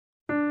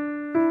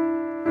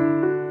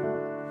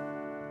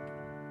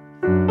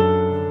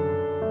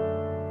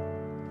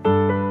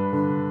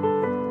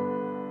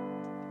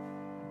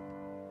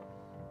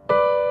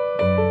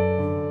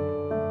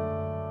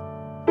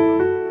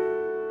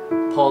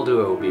Paul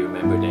Dewar will be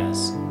remembered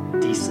as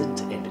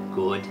decent and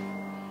good,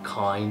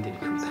 kind and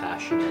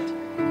compassionate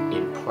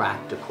in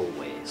practical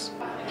ways.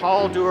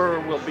 Paul Dewar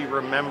will be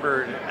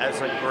remembered as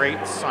a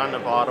great son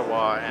of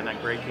Ottawa and a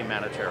great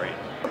humanitarian.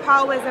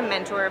 Paul was a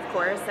mentor, of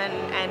course,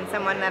 and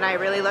someone that I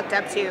really looked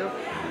up to,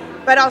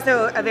 but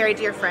also a very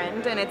dear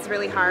friend, and it's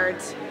really hard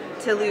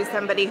to lose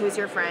somebody who's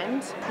your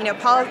friend. You know,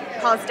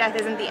 Paul's death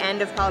isn't the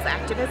end of Paul's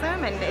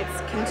activism, and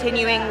it's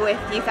continuing with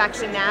Youth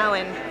Action Now,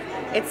 and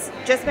it's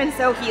just been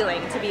so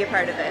healing to be a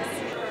part of this.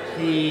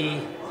 He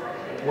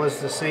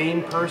was the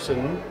same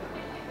person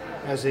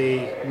as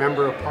a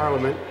member of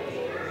Parliament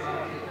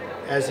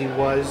as he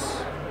was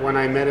when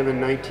I met him in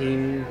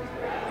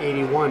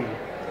 1981.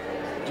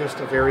 Just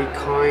a very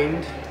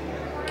kind,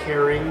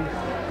 caring,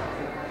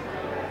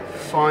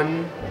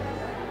 fun,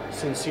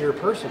 sincere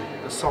person,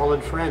 a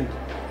solid friend.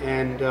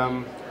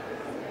 And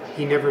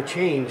he never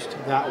changed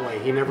that way.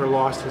 He never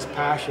lost his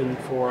passion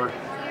for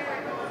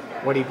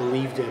what he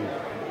believed in.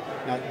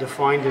 That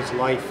defined his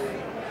life.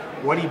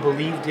 What he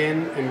believed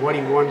in and what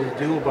he wanted to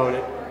do about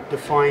it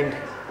defined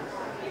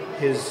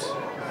his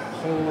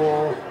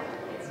whole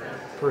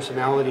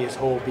personality, his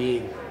whole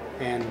being.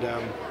 And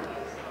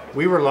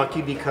we were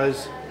lucky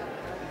because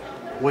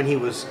when he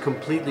was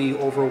completely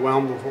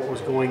overwhelmed with what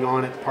was going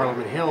on at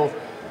Parliament Hill,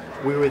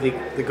 we were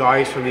the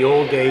guys from the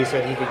old days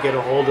that he could get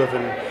a hold of,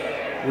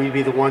 and we'd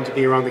be the ones to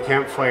be around the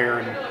campfire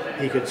and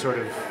he could sort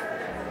of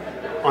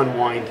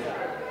unwind.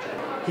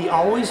 He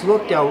always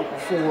looked out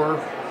for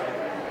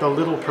the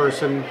little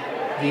person,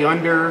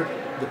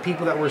 the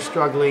people that were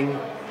struggling,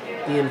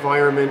 the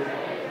environment,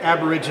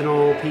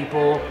 Aboriginal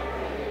people.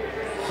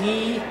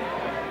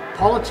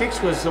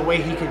 Politics was the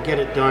way he could get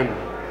it done.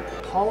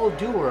 Paul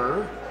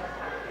Dewar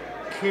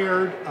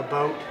cared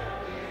about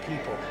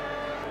people.